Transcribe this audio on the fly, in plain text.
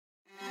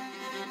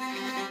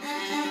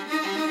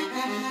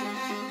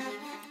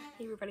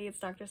it's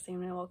Dr.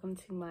 Sam and welcome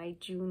to my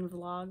June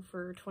vlog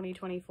for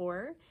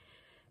 2024.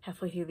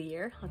 Halfway through the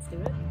year, let's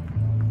do it.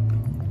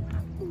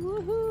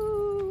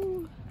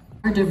 Woohoo!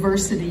 Our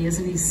diversity is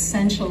an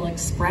essential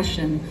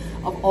expression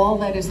of all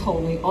that is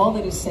holy, all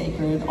that is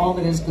sacred, all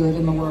that is good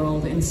in the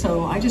world. And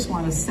so I just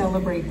want to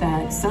celebrate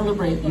that,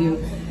 celebrate you,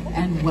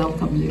 and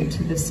welcome you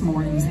to this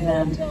morning's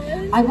event.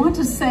 I want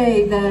to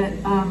say that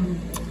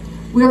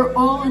we're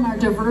all in our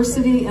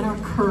diversity and our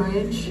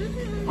courage,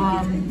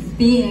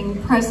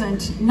 being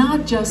present,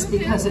 not just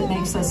because it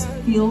makes us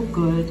feel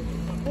good,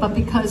 but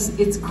because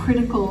it's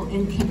critical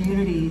in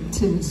community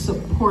to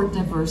support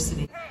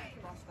diversity.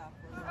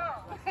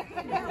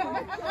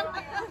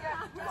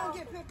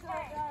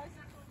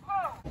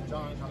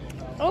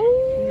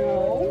 Oh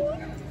no!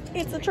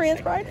 It's a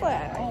trans pride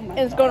flag, and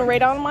it's going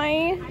right on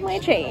my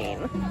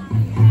chain.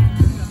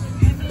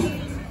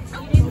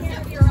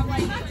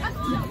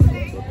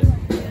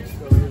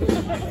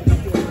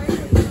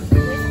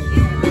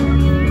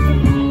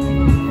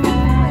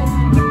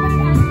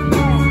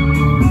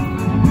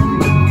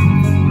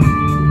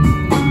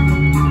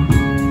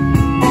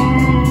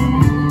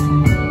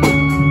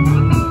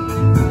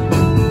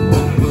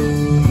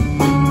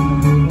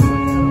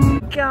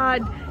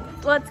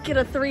 Let's get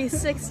a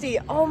 360.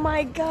 Oh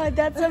my god,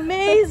 that's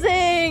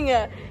amazing.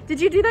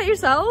 Did you do that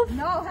yourself?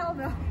 No, hell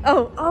no.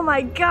 Oh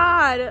my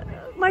god.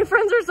 My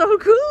friends are so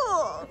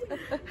cool.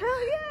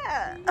 Hell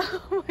yeah.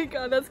 Oh my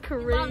god, that's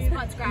crazy.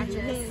 Butt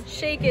scratches.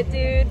 Shake it,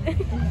 dude.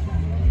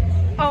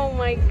 Oh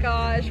my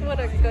gosh, what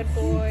a good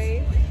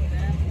boy.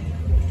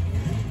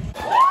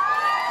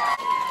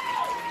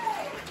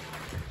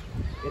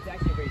 It's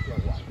actually a very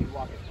short walk. You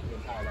walk it the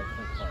entire like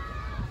Prince Park.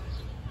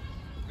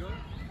 Good?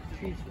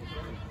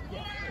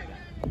 Yeah.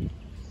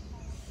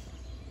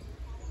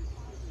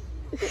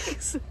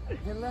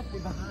 They left me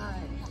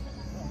behind.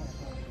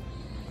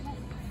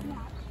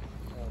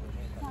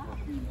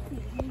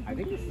 I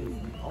think this is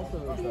also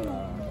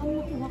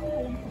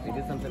they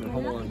did something in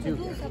Home Alone 2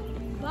 here.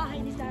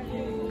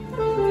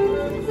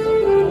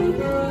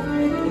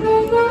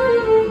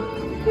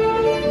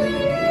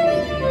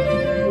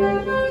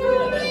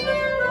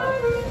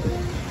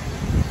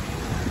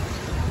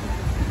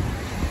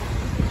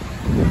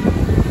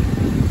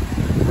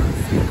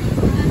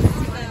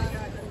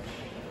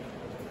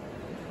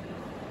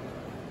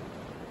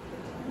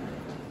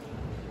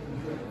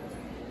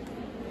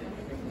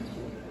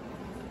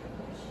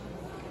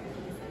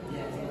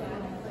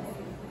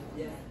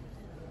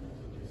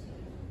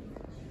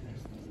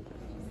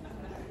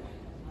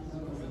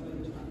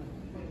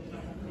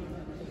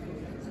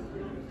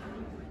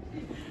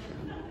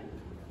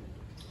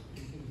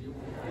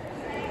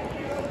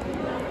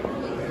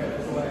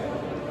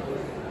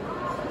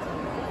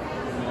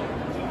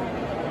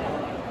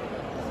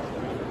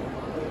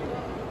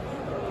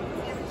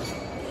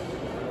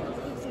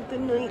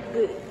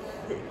 The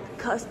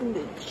costume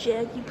that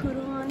Jackie put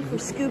on for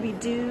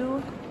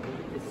Scooby-Doo.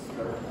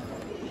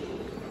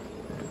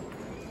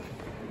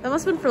 That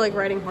must have been for like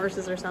riding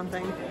horses or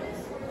something. You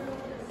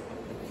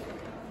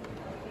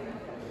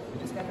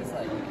just got this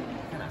like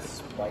kind of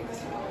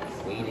spiked,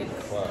 weighted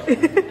club,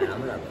 and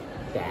I'm gonna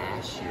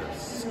bash your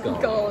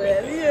skull.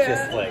 Yeah.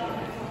 Just like,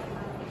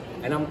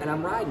 and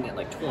I'm riding at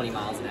like 20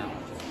 miles an hour.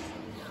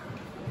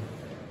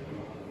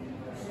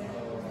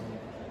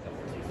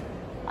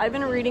 I've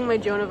been reading my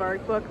Joan of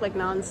Arc book like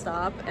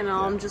non-stop, and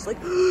now I'm just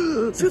like,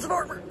 suits of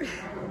armor.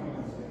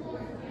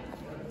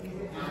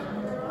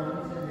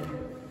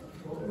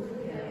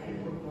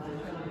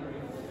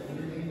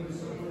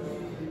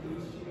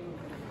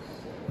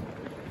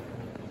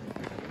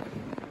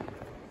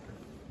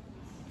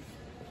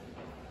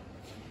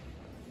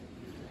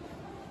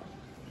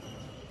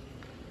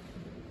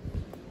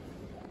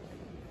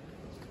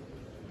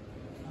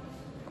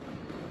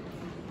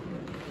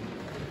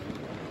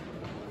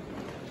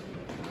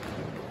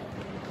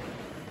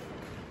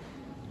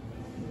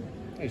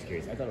 I was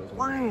curious. I thought it was.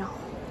 Wow.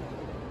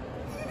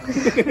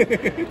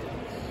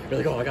 You're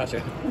like, oh, I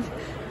gotcha.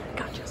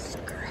 Gotcha,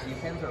 sucker. You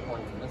can start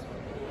pulling from this one.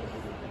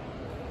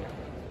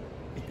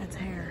 That's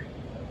hair.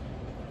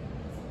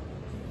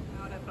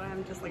 But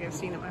I'm just like I've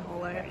seen it my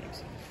whole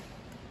life.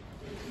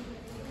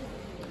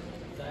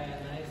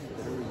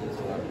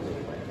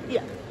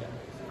 Yeah.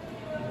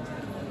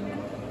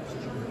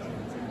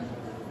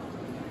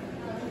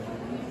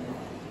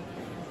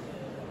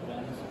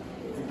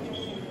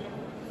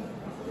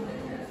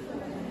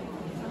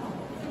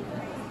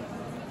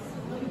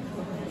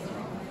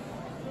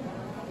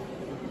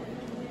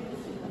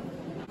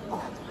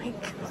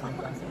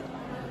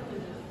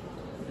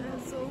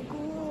 That's so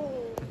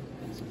cool.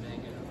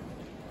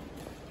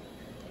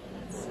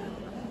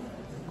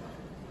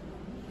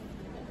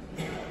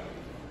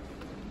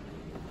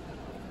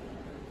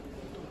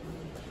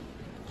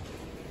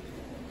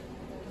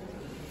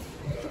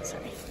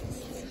 Sorry.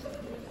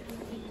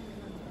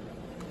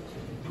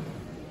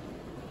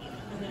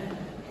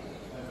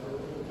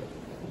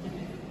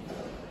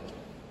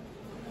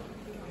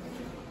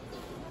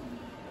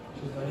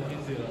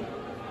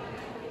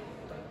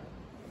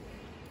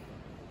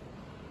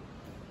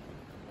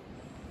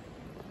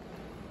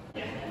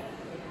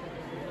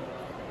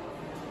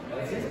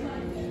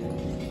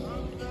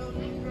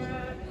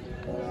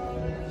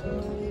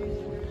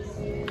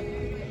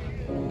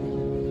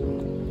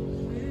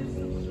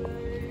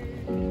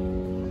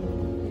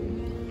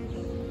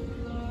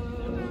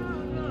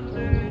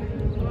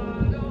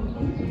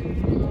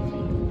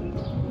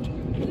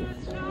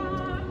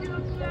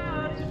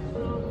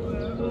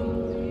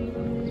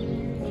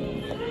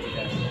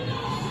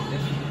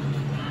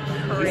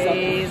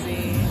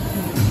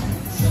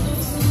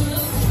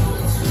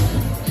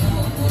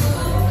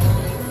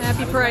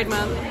 Pride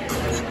Month.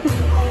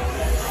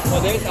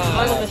 Well, there's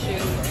I love the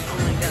shoes. Oh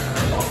my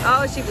god.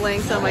 Oh, she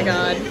blinks. Oh my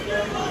god.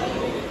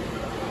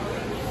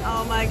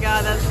 Oh my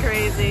god, that's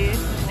crazy.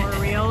 More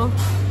real.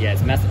 yeah,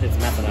 it's messing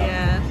up.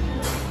 Yeah.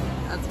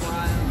 That's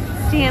wild.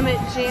 Damn it,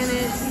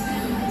 Janet.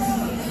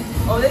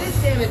 Oh, that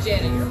is damn it,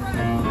 Janet.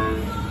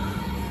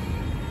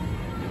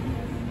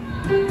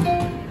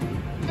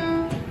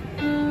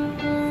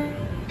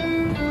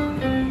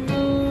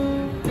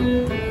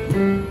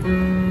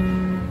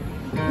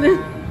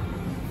 You're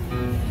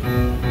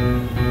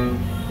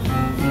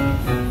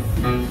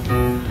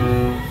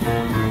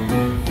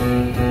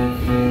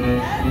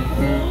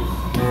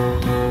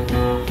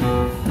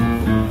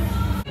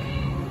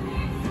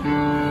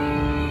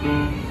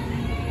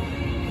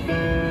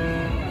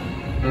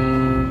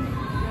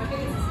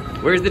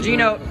Where's the G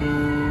note?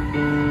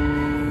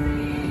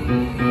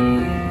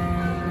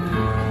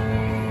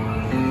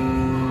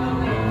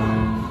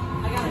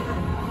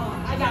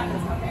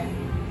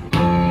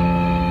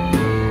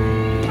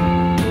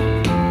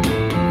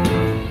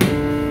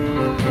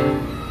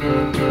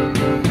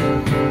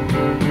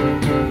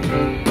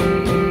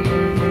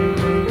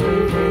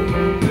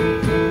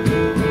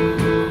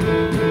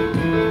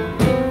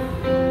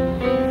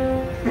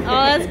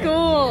 Oh, that's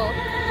cool.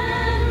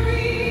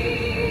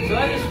 So I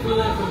just flew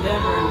in from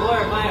Denver and boy,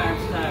 are my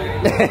arms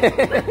tired.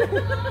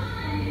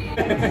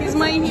 He's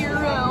my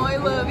hero. I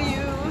love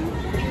you.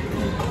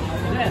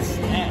 That's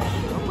snatch.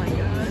 Oh my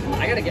god.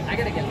 I gotta get. I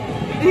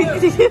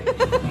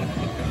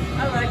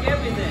like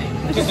everything.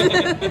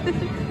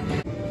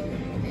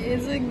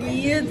 It's a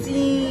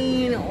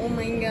guillotine. Oh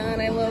my god,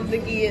 I love the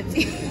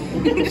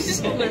guillotine.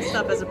 Just messed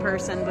up as a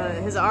person, but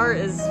his art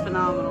is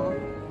phenomenal.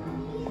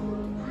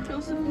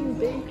 Josephine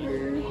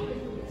Baker.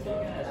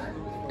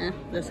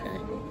 This guy.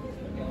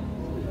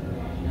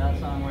 That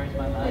song, Where's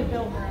My Mind?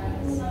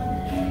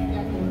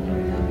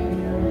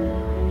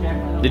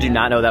 Did you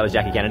not know that was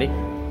Jackie Kennedy?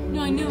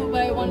 No, I knew,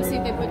 but I wanted to see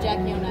if they put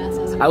Jackie on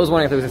asses. I was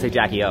wondering if it was gonna say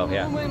Jackie O.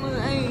 Yeah.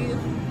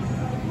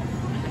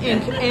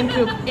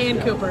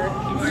 And Cooper.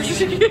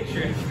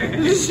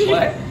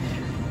 What?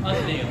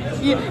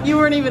 You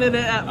weren't even in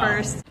it at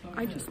first.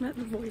 I just met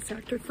the voice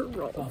actor for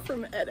Rolf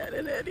from Ed, Ed,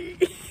 and Eddie.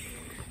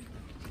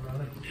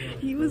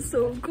 He was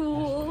so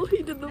cool.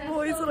 He did the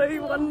voice and I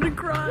wanted to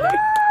cry.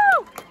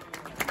 Woo!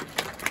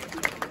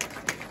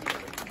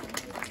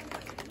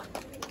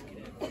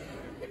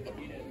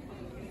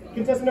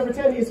 Contestant number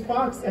 10 is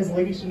Fox as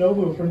Lady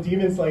Shinobu from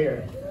Demon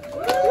Slayer.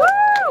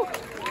 Woo!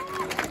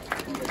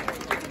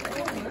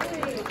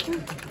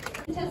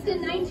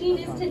 Contestant 19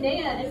 is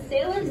Tanea as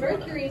Sailor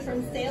Mercury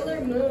from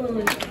Sailor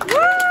Moon. Woo!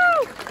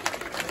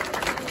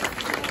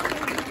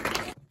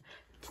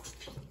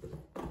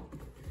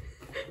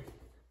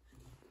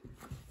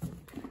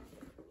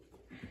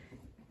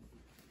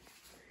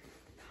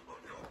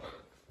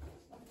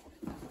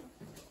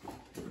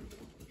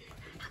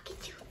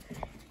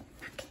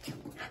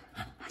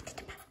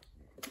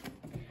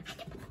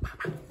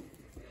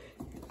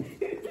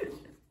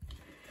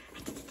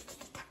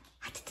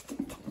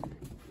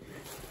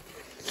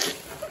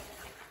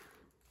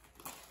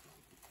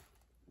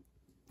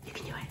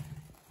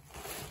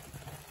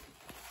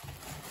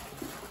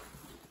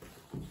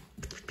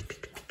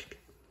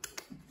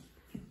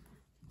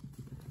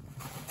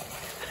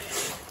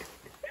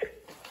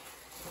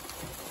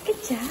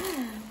 Good job.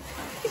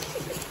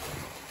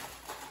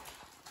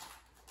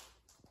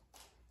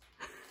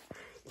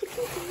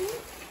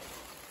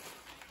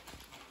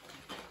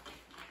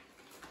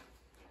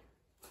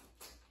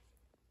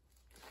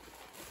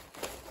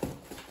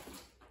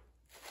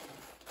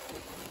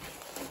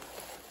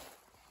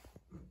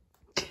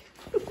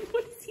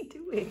 What is he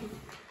doing?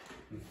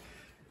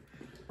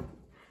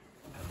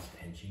 I was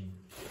pinching.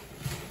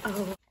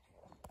 Oh.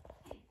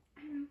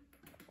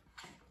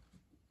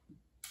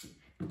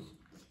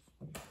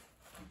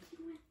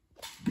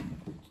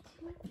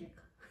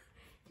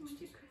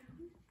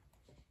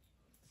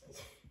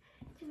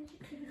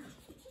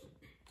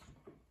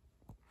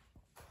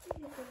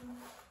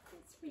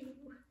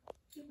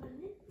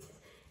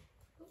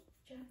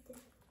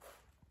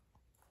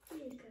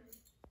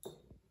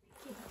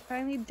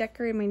 Finally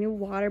decorated my new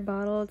water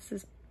bottle. It's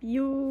this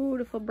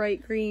beautiful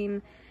bright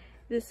green.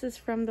 This is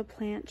from the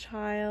Plant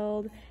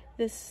Child.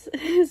 This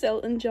is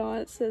Elton John.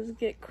 It says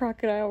get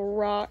crocodile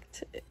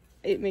rocked.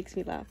 It makes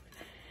me laugh.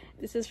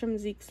 This is from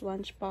Zeke's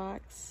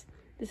Lunchbox.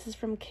 This is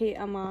from Kate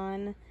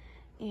Amon.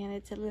 And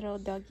it's a little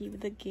doggy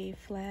with a gay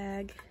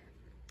flag.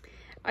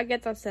 I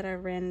get that's at a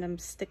random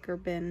sticker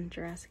bin,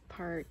 Jurassic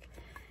Park.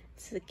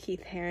 It's a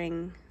Keith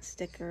Haring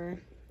sticker.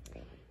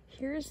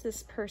 Here's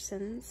this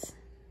person's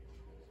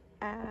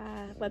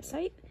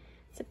website.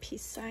 It's a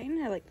peace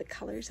sign. I like the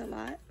colors a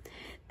lot.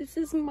 This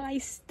is my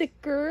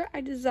sticker.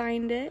 I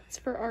designed it. It's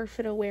for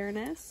ARFID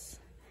awareness.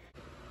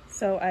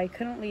 So I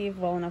couldn't leave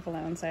well enough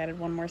alone, so I added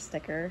one more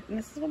sticker. And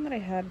this is one that I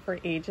had for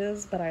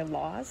ages, but I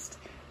lost.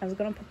 I was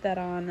gonna put that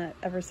on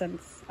ever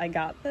since I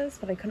got this,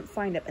 but I couldn't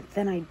find it, but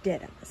then I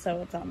did,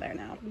 so it's on there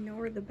now.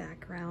 Ignore the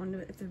background.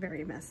 It's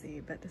very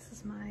messy, but this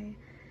is my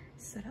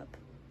setup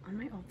on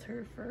my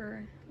altar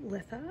for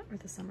Litha, or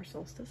the summer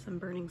solstice. I'm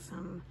burning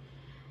some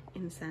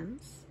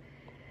incense.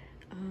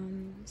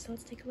 So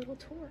let's take a little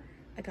tour.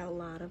 I got a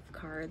lot of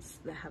cards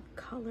that have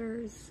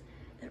colors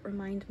that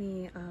remind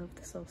me of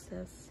the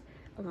solstice,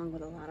 along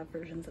with a lot of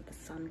versions of the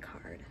sun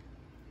card.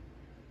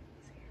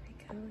 So here we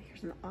go.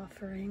 Here's an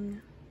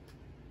offering.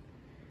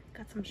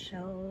 Got some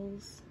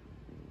shells.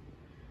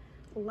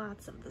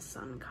 Lots of the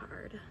sun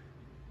card.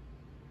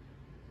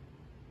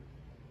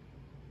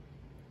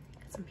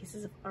 Got some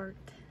pieces of art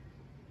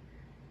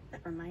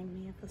that remind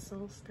me of the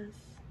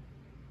solstice.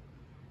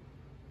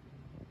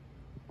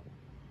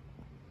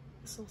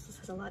 The solstice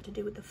has a lot to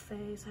do with the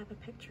fae, so I have a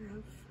picture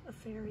of a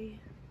fairy.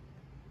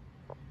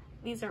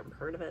 These aren't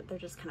part of it, they're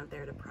just kind of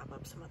there to prop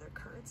up some other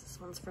cards. This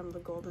one's from the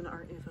Golden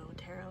Art Nouveau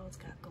Tarot. It's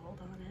got gold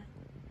on it.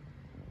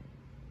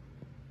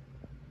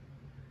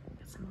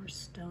 Got some more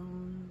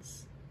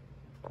stones.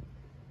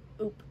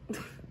 Oop.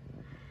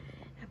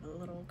 Have a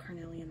little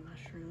carnelian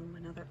mushroom,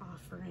 another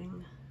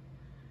offering.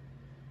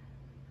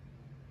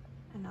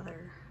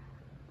 Another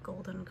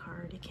golden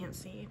card, you can't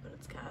see, but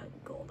it's got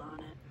gold on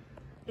it.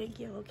 Big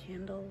yellow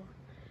candle,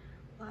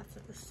 lots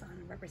of the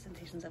sun,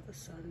 representations of the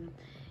sun.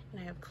 And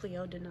I have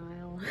Cleo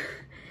Denial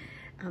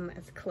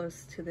as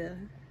close to the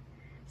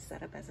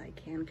setup as I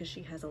can, because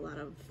she has a lot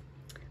of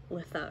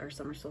Litha or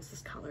summer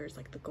solstice colors,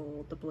 like the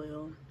gold, the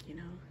blue, you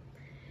know.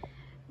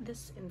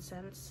 This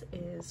incense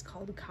is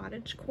called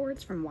Cottage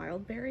Quartz from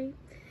Wildberry,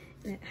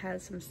 and it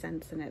has some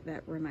scents in it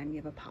that remind me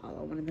of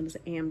Apollo. One of them is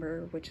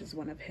amber, which is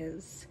one of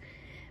his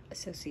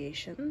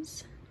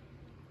associations.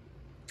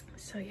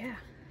 So yeah,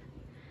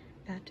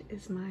 that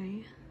is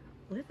my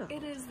Litha.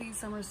 It is the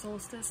summer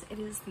solstice. It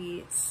is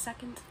the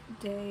second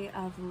day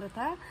of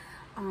Litha.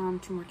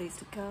 2 more days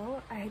to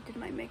go. I did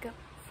my makeup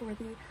for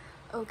the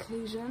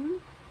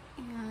occasion,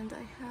 and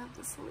I have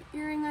this little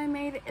earring I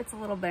made. It's a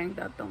little banged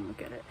up, don't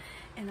look at it.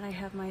 And then I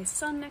have my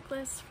sun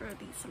necklace for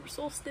the summer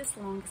solstice,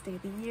 longest day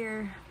of the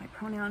year, my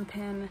pronoun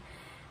pin.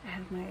 I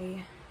have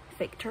my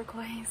fake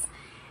turquoise,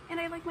 and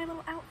I like my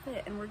little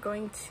outfit. And we're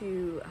going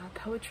to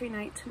poetry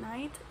night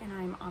tonight, and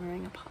I'm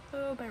honoring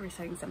Apollo by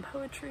reciting some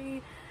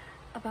poetry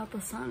about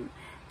the sun.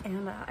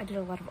 And I did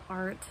a lot of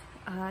art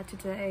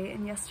today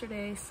and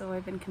yesterday, so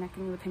I've been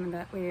connecting with him in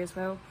that way as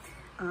well.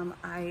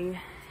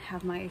 I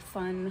have my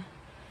fun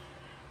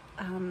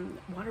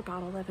water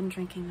bottle that I've been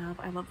drinking of.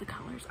 I love the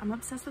colors. I'm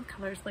obsessed with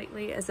colors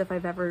lately, as if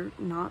I've ever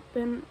not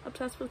been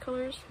obsessed with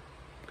colors.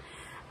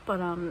 But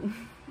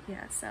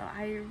yeah, so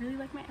I really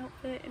like my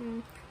outfit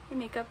and my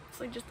makeup,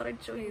 so I just thought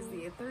I'd show you. It's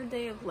the 3rd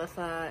day of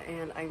Litha,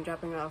 and I'm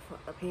dropping off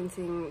a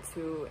painting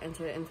to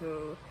enter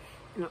into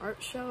an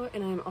art show,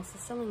 and I'm also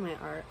selling my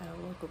art at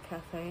a local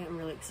cafe. I'm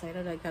really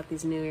excited. I got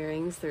these new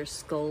earrings. They're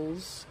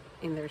skulls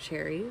and they're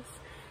cherries.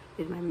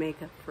 Did my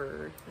makeup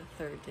for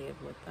the 3rd day of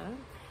Litha.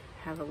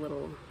 Have a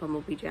little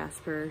bumblebee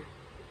jasper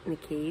in a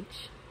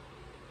cage.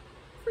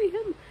 Free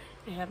him.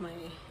 I have my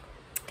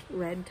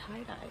red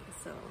tie-dye,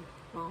 so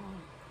all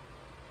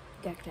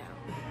decked out.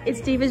 It's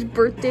David's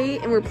birthday,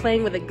 and we're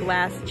playing with a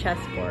glass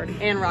chessboard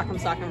and Rock'em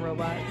Sock'em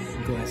Robots.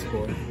 Glass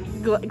board.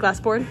 Glass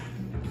board?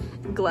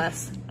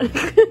 Glass.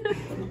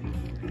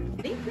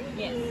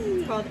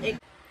 It's called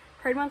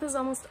Pride Month is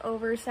almost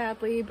over,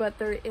 sadly, but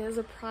there is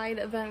a Pride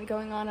event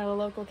going on at a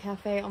local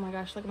cafe. Oh my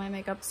gosh, look at my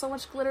makeup. So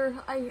much glitter.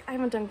 I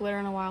haven't done glitter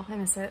in a while. I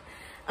miss it.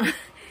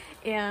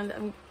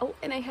 And oh,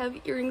 and I have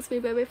earrings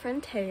made by my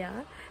friend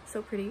Taya.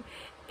 So pretty.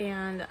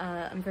 And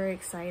I'm very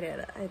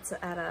excited. It's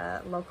at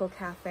a local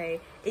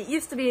cafe. It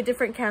used to be a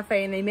different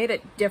cafe, and they made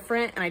it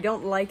different, and I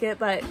don't like it,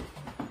 but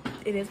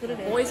it is what it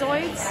is.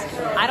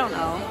 Boysoids? I don't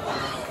know.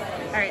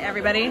 All right,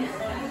 everybody.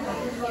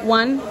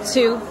 1,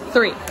 2,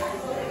 3.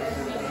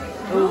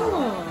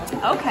 Oh.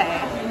 Okay.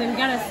 And then we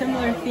got a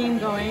similar theme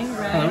going,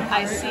 right?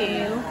 I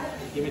see.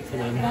 Give it to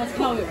them. That's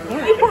how it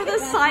works. You pour the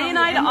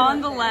cyanide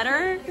on the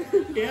letter?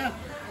 Yeah.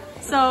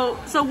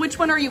 So which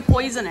one are you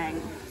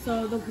poisoning?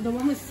 So the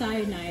one with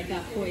cyanide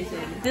got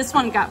poisoned. This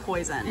one got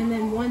poisoned. And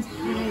then one's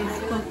high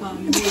as fuck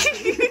on me.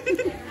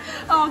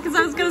 Oh, because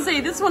I was gonna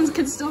say this one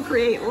could still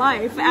create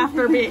life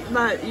after being,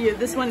 but yeah,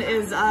 this one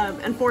is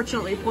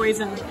unfortunately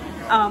poisoned.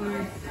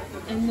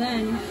 And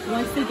then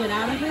once they get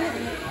out of it,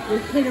 we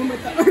hit them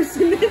with the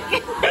arsenic.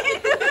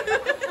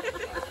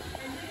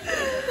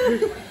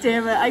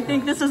 Damn it! I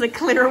think this is a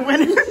clear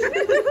winner.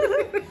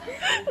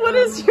 What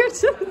is your?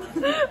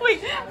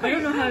 Wait, I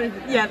don't know how to.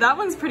 Yeah, that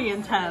one's pretty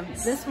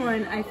intense. This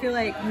one, I feel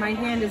like my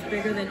hand is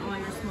bigger than all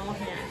your small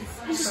hands.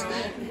 So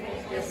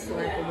just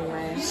slap them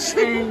away.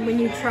 And when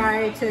you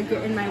try to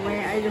get in my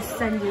way, I just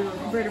send you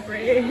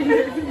vertebrae and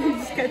you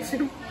just catch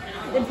them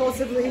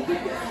impulsively.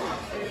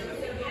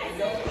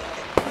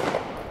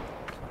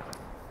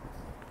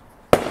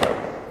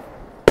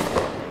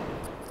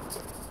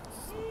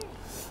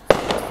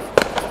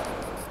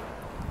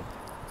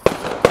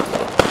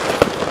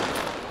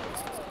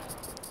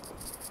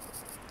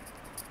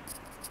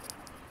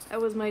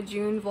 that was my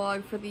June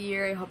vlog for the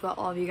year. I hope that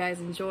all of you guys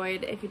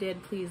enjoyed. If you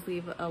did, please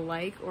leave a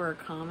like or a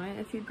comment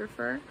if you'd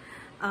prefer.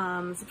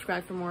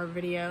 Subscribe for more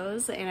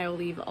videos, and I will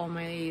leave all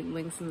my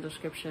links in the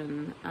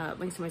description,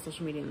 links to my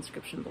social media in the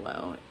description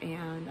below,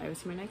 and I will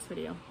see you in my next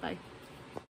video. Bye.